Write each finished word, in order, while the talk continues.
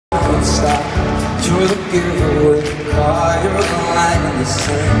don't stop. You're the giveaway car, you're the light in the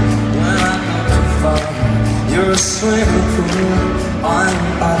sun. When I go too far, you're a swimming pool on an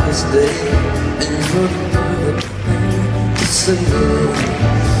August day, and you're the perfect thing to say.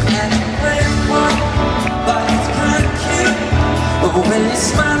 And you play one, but it's kind of cute. But when you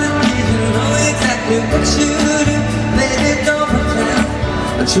smile at me, you know exactly what you do. Baby, don't pretend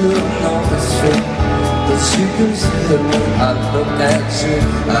that you don't know it's true, 'cause you can see it when I look at you.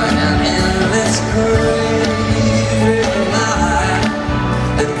 I am in this crazy life,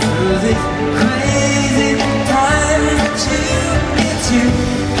 and through this crazy time that it's you.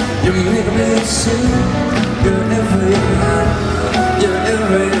 You make me sing. You're everywhere. You're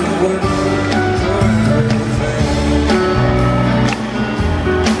everywhere.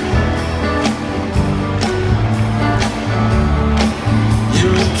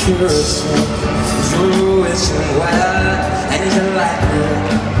 Curious, you're wishing well, and you like it.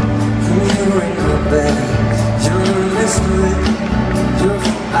 You're in my bed, you're a mystery, you're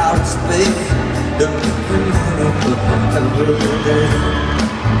from outer space. You're looking every day,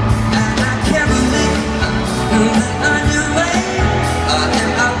 and I can't believe that on your way.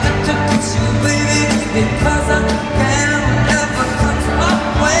 And I'll get to kiss you, baby, because I can't ever come my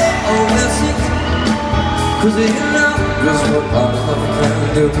way. Oh, we'll see, 'cause you know just what all love can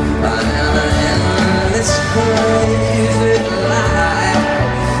do. I am in this crazy life,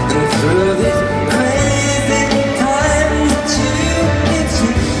 and through this crazy time that it's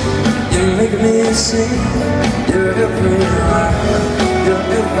you. You make me sing. You're everywhere. You're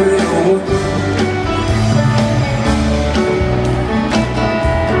everywhere.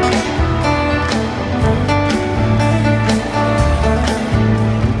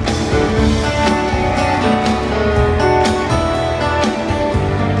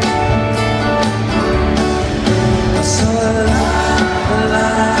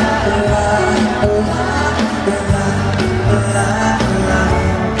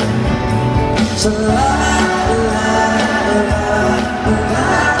 So la la la la la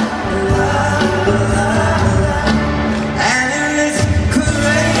la, and in this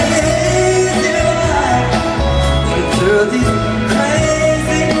crazy life, and through these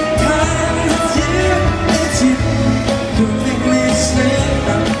crazy times, it's you. You make me sing.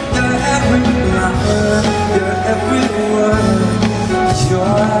 You're everywhere. You're everywhere.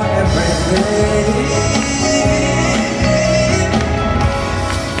 You're everything.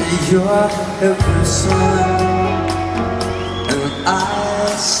 You're every song, and I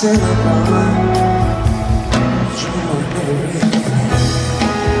sing along.